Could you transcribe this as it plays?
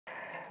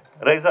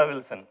Raiza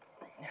Wilson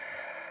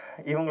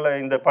இவங்களை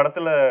இந்த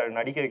படத்தில்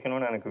நடிக்க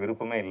வைக்கணும்னு எனக்கு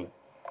விருப்பமே இல்லை.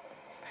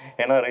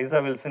 ஏன்னா ரைசா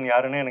வில்சன்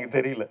யாருன்னு எனக்கு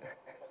தெரியல.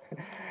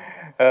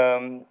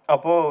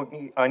 அப்போது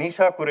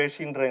அனிஷா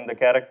குரேஷின்ற இந்த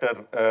கேரக்டர்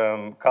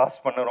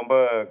காஸ்ட் பண்ண ரொம்ப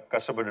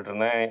கஷ்டப்பட்டுட்டு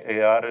இருந்தேன்.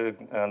 யார்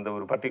அந்த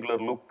ஒரு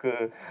பர்டிகுலர் லுக்கு,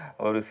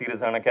 ஒரு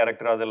சீரியஸான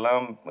கேரக்டர்,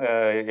 அதெல்லாம்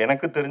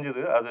எனக்கு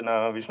தெரிஞ்சுது. அது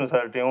நான் விஷ்ணு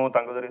சார்ட்டையும்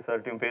தங்கதுரை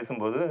சார்ட்டையும்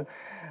பேசும்போது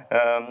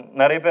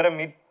நிறைய பேரை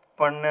மீட்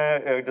பண்ண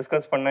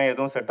டிஸ்கஸ் பண்ண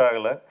எதுவும் செட்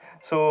ஆகலை.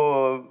 So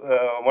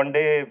one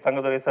day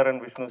Thangadurai sir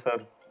and Vishnu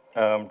sir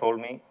told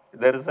me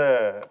there is a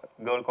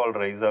girl called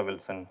Raiza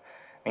Wilson,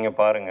 நீங்கள்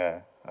பாருங்கள்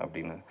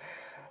அப்படின்னு.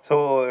 ஸோ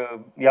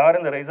யார்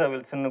இந்த ரைசா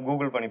வில்சன்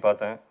கூகுள் பண்ணி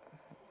பார்த்தேன்.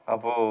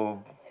 அப்போது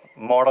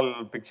மாடல்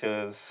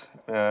பிக்சர்ஸ்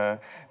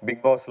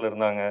பிக் பாஸில்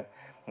இருந்தாங்க.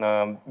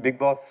 நான்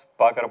பிக் பாஸ்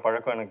பார்க்குற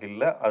பழக்கம் எனக்கு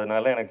இல்லை.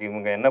 அதனால எனக்கு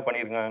இவங்க என்ன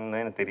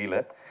பண்ணியிருக்காங்கன்னு எனக்கு தெரியல.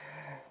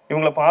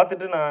 இவங்களை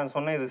பார்த்துட்டு நான்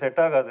சொன்னேன், இது செட்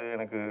ஆகாது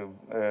எனக்கு,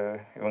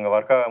 இவங்க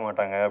ஒர்க் ஆக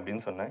மாட்டாங்க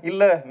அப்படின்னு சொன்னேன்.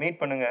 இல்லை, மீட்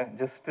பண்ணுங்கள்,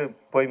 ஜஸ்ட்டு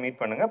போய்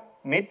மீட் பண்ணுங்கள்,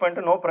 மீட்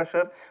பண்ணிட்டு நோ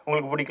ப்ரெஷர்,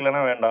 உங்களுக்கு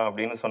பிடிக்கலன்னா வேண்டாம்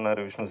அப்படின்னு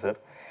சொன்னார் விஷ்ணு சார்.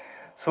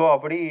 ஸோ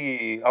அப்படி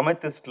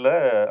அமெத்திஸ்டில்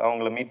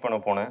அவங்கள மீட் பண்ண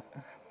போனேன்.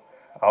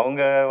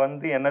 அவங்க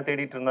வந்து என்ன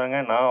தேடிட்டு இருந்தாங்க,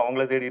 நான்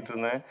அவங்கள தேடிட்டு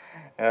இருந்தேன்.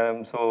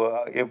 ஸோ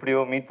எப்படியோ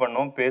மீட்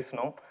பண்ணோம்,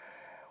 பேசினோம்.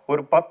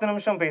 ஒரு 10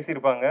 நிமிஷம்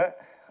பேசியிருப்பாங்க.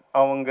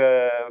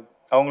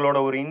 அவங்களோட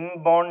ஒரு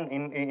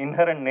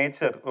இன்ஹரண்ட்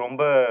நேச்சர்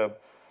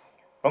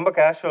ரொம்ப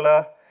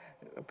கேஷுவலாக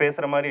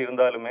பேசுகிற மாதிரி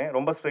இருந்தாலுமே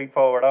ரொம்ப ஸ்ட்ரெயிட்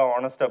ஃபார்வர்டாக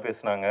ஆனஸ்ட்டாக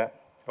பேசினாங்க.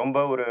 ரொம்ப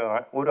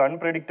ஒரு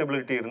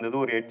அன்பிரடிக்டபிலிட்டி இருந்தது,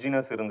 ஒரு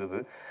எட்ஜினஸ் இருந்தது.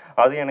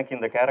 அது எனக்கு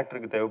இந்த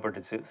கேரக்டருக்கு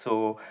தேவைப்பட்டுச்சு. ஸோ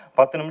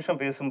 10 நிமிஷம்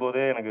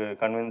பேசும்போதே எனக்கு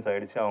கன்வின்ஸ்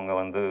ஆகிடுச்சு அவங்க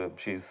வந்து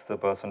she is the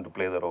person to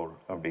play the role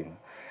அப்படின்னு.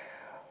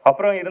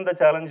 அப்புறம் இருந்த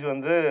சேலஞ்ச்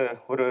வந்து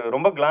ஒரு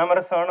ரொம்ப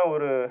கிளாமரஸான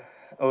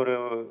ஒரு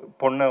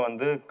பொண்ணை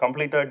வந்து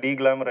கம்ப்ளீட்டாக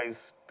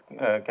டீக்ளாமரைஸ்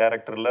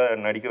கேரக்டரில்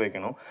நடிக்க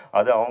வைக்கணும்.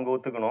 அது அவங்க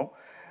ஒத்துக்கணும்.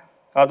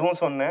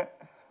 அதுவும் சொன்னேன்.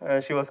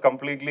 She was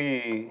completely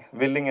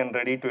willing and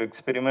ready to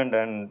experiment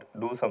and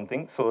do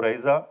something. So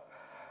Raiza,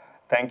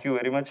 thank you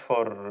very much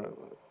for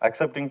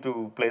accepting to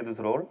play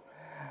this role.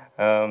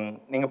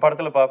 நீங்கள்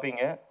படத்தில்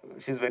பார்ப்பீங்க,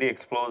 she is very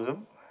explosive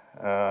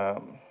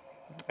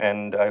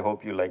and I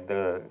hope you like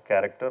the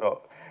character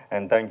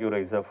and thank you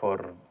Raiza for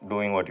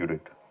doing what you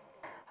did.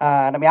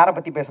 நம்ம யாரை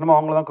பற்றி பேசணுமோ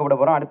அவங்கள தான் கூப்பிட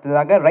போகிறோம்.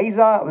 அடுத்ததாக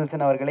ரைசா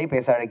வில்சன் அவர்களை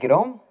பேச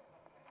அழைக்கிறோம்.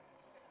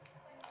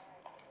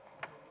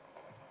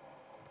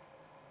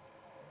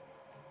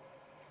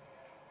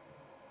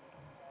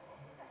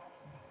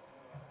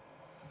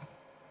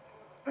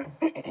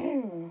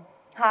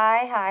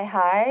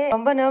 ஹாய்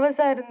ரொம்ப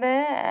நர்வஸாக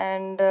இருந்தேன்.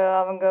 அண்ட்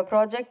அவங்க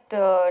ப்ராஜெக்ட்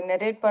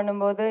நெரேட்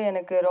பண்ணும்போது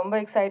எனக்கு ரொம்ப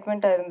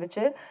எக்ஸைட்மெண்ட்டாக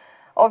இருந்துச்சு.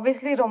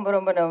 ஆப்வியஸ்லி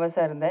ரொம்ப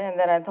நர்வஸாக இருந்தேன். அண்ட்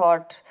தென்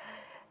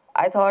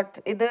ஐ தாட்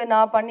இது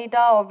நான்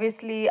பண்ணிட்டா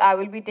obviously I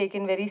will be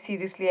taken very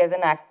seriously as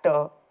an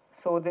actor.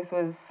 So this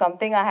was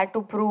something I had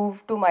to prove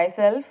to my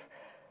self,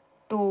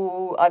 to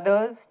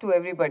others, to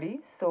everybody.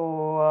 So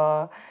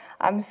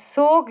I'm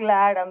so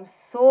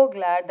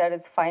glad that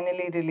it's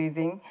finally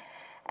releasing.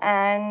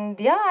 And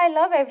yeah, I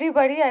love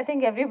everybody. I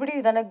think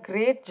everybody's done a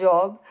great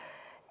job.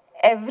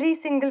 Every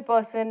single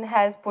person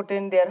has put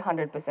in their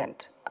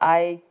 100%.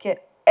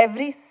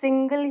 Every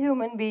single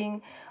human being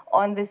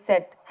on this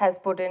set has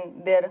put in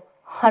their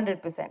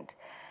 100%.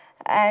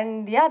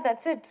 And yeah,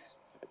 that's it.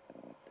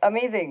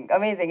 Amazing.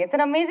 It's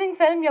an amazing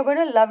film. You're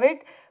going to love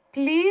it.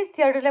 Please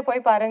theater la poi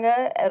parunga.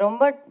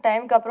 Romba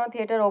time ku appuram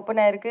theater open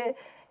aayirukku.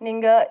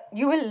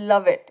 You will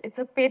love it. It's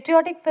a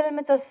patriotic film.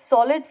 It's a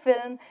solid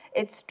film.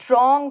 It's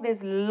strong.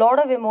 There's a lot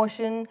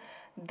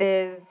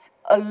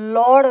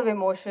of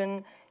emotion.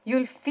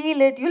 You'll feel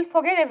it. You'll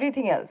forget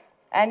everything else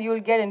and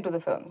you'll get into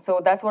the film. So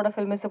that's what a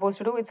film is supposed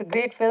to do. It's a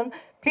great film.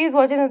 Please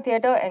watch it in the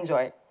theater.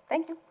 Enjoy it.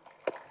 Thank you.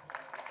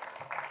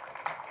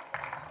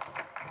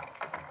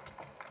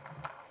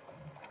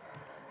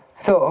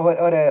 So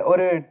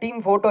ஒரு team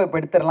photo இப்போ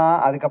எடுத்துடலாம்.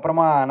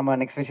 அதுக்கப்புறமா நம்ம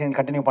next விஷயம்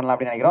continue பண்ணலாம்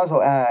அப்படின்னு நினைக்கிறோம். So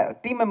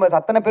team members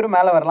அத்தனை பேரும்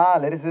மேலே வரலாம்.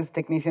 லிரிசிஸ்ட்,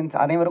 டெக்னீஷியன்ஸ்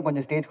அனைவரும்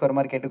கொஞ்சம் ஸ்டேஜ்க்கு வர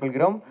மாதிரி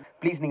கேட்டுக்கொள்கிறோம்.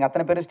 ப்ளீஸ் நீங்கள்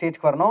அத்தனை பேரும்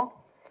ஸ்டேஜ்க்கு வரணும்.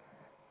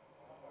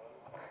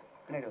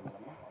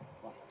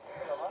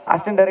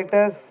 அசிஸ்டன்ட்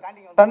டைரக்டர்ஸ்,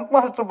 தன்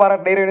மாஸ்டர்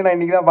பாராட்டு டேரி நான்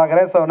இன்றைக்கி தான்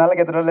பார்க்குறேன். ஸோ நல்ல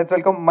கேட்டு லெட்ஸ்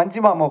வெல்கம்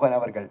மஞ்சிமா மோகன்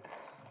அவர்கள்.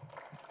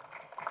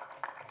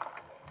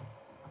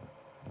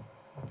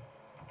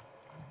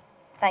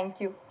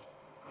 Thank you.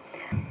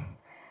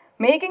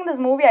 Making this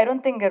movie, I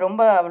don't think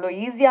ரொம்ப அவ்வளோ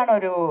ஈஸியான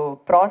ஒரு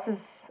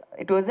process.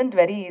 It wasn't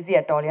very easy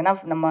at all. ஏன்னா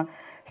நம்ம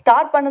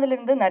ஸ்டார்ட்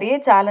பண்ணதுலேருந்து நிறைய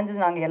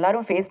சேலஞ்சஸ் நாங்கள்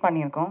எல்லோரும் ஃபேஸ்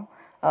பண்ணியிருக்கோம்,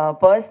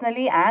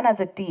 personally and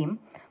as a team.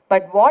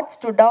 But what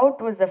stood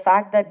out was the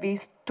fact that we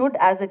stood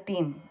as a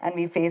team and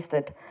we faced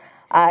it.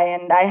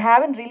 And I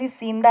haven't really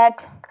scene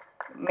that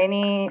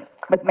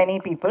many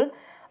people.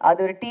 அது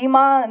ஒரு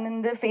டீமாக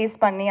நின்று face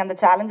பண்ணி அந்த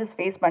challenges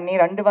face பண்ணி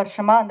 2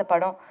 வருஷமாக அந்த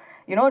படம்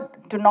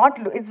to not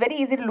it's very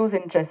easy to lose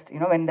interest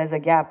when there's a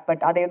gap. But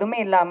அது எதுவுமே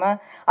இல்லாமல்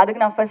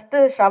அதுக்கு நான்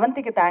ஃபஸ்ட்டு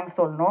ஸ்ரவந்திக்கு தேங்க்ஸ்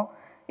சொல்லணும்.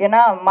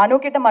 ஏன்னா மனு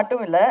கிட்ட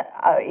மட்டும் இல்லை,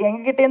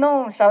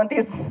 எங்ககிட்டேருந்தும் Sravanthi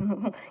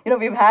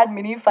we've had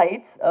many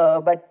fights,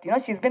 but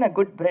she's been a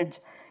good bridge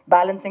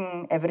balancing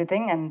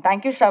everything. And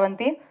thank you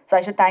Shravanti. So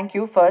I should thank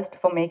you first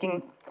for making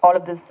all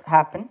of this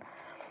happen.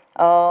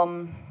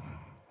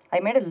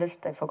 I made a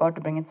list, I forgot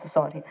to bring it, so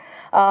sorry.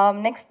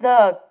 Next, the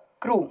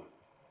crew.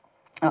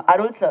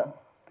 Arul sir.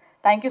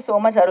 Thank you so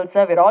much, Arul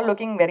sir. We're all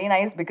looking very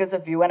nice because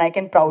of you, and I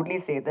can proudly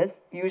say this.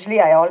 Usually,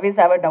 I always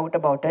have a doubt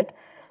about it,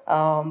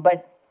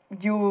 but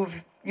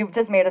you've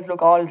just made us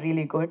look all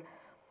really good.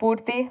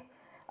 Purti,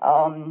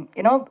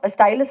 you know, a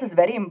stylist is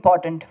very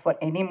important for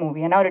any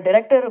movie. And our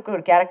director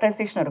ஒரு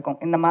characterization இருக்கும்,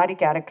 இந்த மாதிரி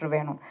character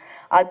வேணும்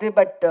அது.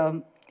 But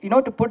you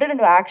know, to put it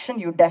into action,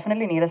 you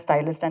definitely need a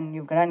stylist, and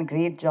you've done a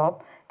great job.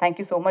 Thank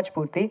you so much,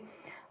 Purti.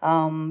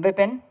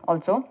 Vipin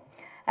also,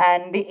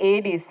 and the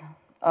ADs,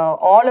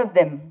 all of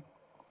them.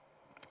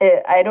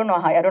 I don't know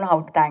how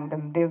to thank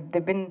them.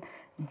 They've been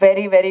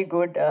very, very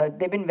good.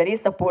 They've been very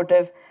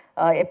supportive.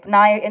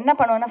 நான் என்ன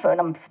பண்ணுவேன்னா,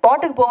 நம்ம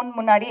ஸ்பாட்டுக்கு போகணும்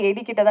முன்னாடி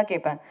ஏடி கிட்ட தான்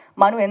கேட்பேன்,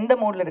 மனு எந்த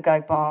மூடில் இருக்கா,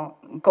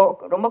 இப்போ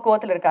ரொம்ப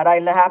கோவத்தில் இருக்காரா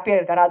இல்லை ஹாப்பியாக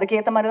இருக்காரா,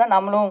 அதுக்கேற்ற மாதிரி தான்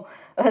நம்மளும்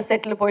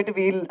செட்டில் போயிட்டு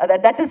wheel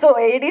that is so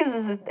Aedes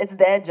it's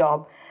there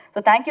job.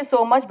 So thank you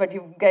so much, but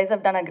you guys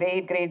have done a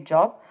great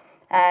job.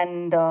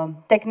 And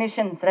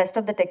technicians, rest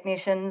of the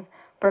technicians,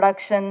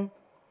 production,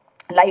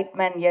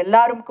 lightman,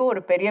 எல்லாருக்கும்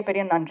ஒரு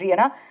பெரிய நன்றி.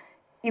 ஏன்னா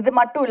இது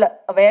மட்டும் இல்லை,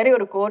 வேற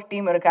ஒரு கோர்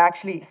டீம் இருக்குது.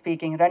 ஆக்சுவலி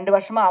ஸ்பீக்கிங் 2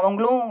 வருஷமாக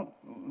அவங்களும்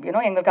யூனோ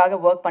எங்களுக்காக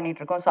ஒர்க்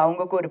பண்ணிகிட்ருக்கோம். ஸோ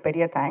அவங்களுக்கு ஒரு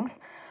பெரிய thanks.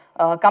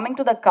 Coming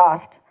to the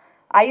cost,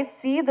 I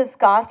see this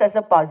cast as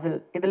a puzzle.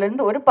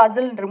 இதுலேருந்து ஒரு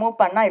பசில் ரிமூவ்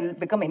பண்ணால் இல்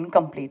பிகம்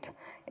இன்கம்ப்ளீட்.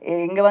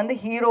 இங்கே வந்து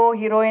ஹீரோ,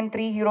 ஹீரோயின்,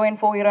 3 ஹீரோயின்,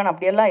 4 ஹீரோயின்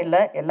அப்படியெல்லாம்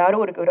இல்லை,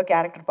 எல்லாரும் ஒரு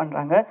கேரக்டர்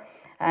பண்ணுறாங்க.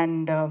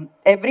 And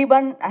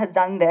everyone has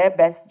done their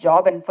best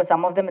job, and for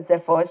some of them it's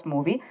their first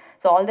movie.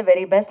 So all the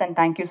very best, and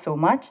thank you so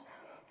much.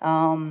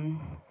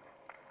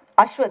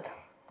 Ashwath,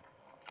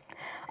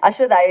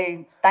 I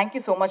thank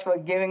you so much for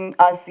giving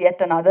us yet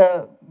another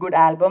good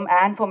album.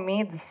 And for me,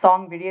 the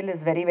song video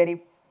is very, very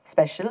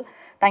special.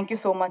 Thank you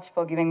so much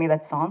for giving me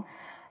that song.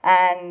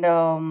 And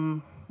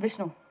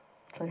Vishnu,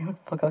 sorry, I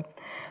forgot.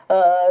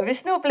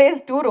 Vishnu plays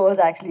 2 roles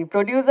actually,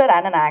 producer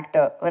and an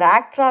actor. ஒரு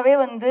ஆக்டராகவே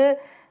வந்து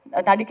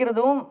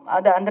நடிக்கிறதும்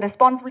அந்த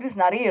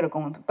responsibilities நிறைய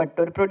இருக்கும். But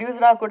ஒரு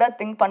ப்ரொடியூசராக கூட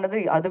think பண்ணது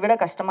அதை விட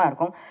கஷ்டமாக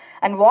இருக்கும்.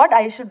 And what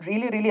I should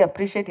really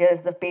appreciate here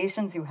is the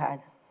patience you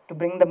had to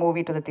bring the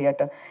movie to the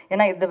theatre.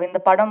 ஏன்னா இந்த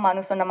படம்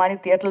மனு சொன்ன மாதிரி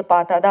தியேட்டரில்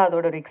பார்த்தா தான்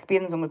அதோட ஒரு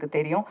எக்ஸ்பீரியன்ஸ் உங்களுக்கு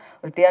தெரியும்.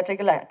 ஒரு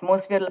தியேட்ரிக்கல்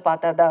அட்மாஸ்ஃபியரில்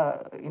பார்த்தா தான்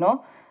you know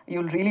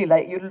you'll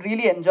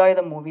really enjoy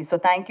the movie. So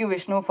thank you,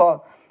 Vishnu, for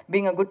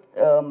being a good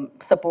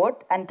support.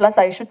 And plus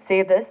I should say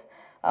this,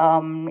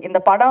 இந்த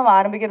படம்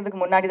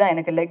ஆரம்பிக்கிறதுக்கு முன்னாடி தான்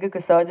எனக்கு லெக்குக்கு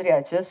சர்ஜரி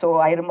ஆச்சு. ஸோ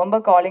ஐ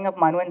ரிமெம்பர் காலிங் அப்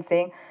மனு அண்ட்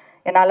சேயிங்,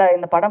 என்னால்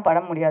இந்த படம் பட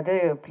முடியாது,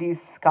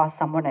 please cost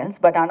someone else.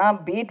 But ஆனால்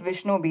பீட்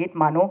விஷ்ணு, பீட்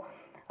மனு,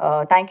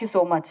 thank you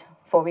so much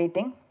for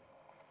waiting.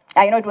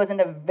 I know it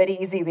wasn't a very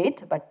easy wait,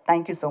 but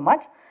thank you so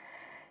much.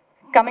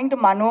 Coming to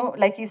Manu,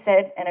 like he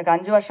said, எனக்கு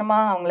 5 வருஷமா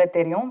அவங்கள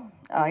தெரியும்.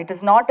 It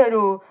is not a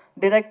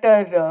director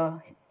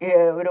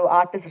ஒரு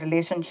artist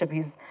relationship.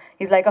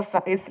 He's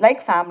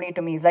like family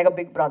to me. He's like a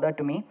big brother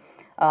to me.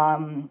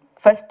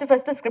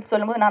 First script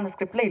சொல்லும்போது நான் அந்த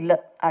ஸ்கிரிப்டில் இல்லை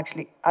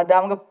actually. அது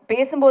அவங்க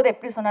பேசும்போது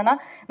எப்படி சொன்னேன்னா,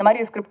 இந்த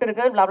மாதிரி ஸ்கிரிப்ட்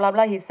இருக்குது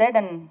blah he said,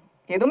 and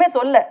எதுவுமே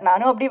சொல்ல,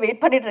 நானும் அப்படியே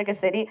வெயிட் பண்ணிட்டு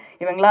இருக்கேன். சரி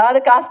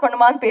இவங்களாவது காசு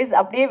பண்ணுமான்னு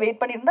அப்படியே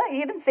வெயிட் பண்ணியிருந்தா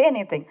he didn't say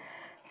anything.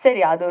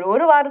 சரி, அது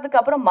ஒரு வாரத்துக்கு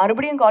அப்புறம்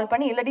மறுபடியும் கால்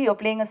பண்ணி, இல்லாட்டி யூ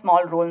பிளேயிங் அ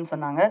ஸ்மால் ரோல்னு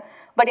சொன்னாங்க.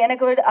 பட்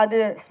எனக்கு அது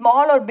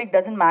small are big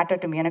doesn't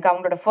matter to me. எனக்கு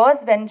அவங்களோட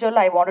first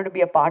வெஞ்சரில் I wanted to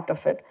be a part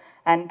of it.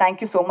 And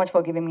thank you so much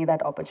for giving me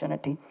that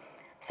opportunity.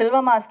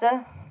 Silva master,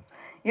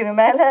 இது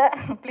மேலே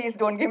please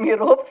don't give me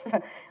ropes.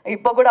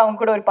 இப்போ கூட அவங்க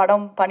கூட ஒரு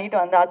படம் பண்ணிட்டு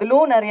வந்தேன்,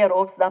 அதுலும் நிறைய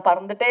ரோப்ஸ் தான்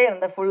பறந்துட்டே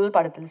இருந்த ஃபுல்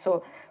படத்தில். So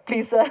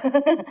please sir,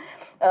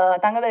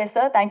 Thangadurai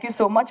sir, thank you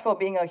so much for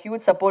being a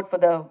huge support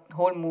for the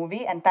whole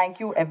movie. And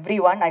thank you every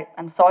one.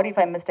 I'm sorry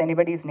if I missed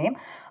anybody's name.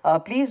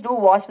 Please do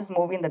watch this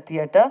movie in the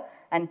theatre,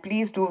 and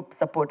please do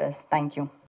support us. Thank you.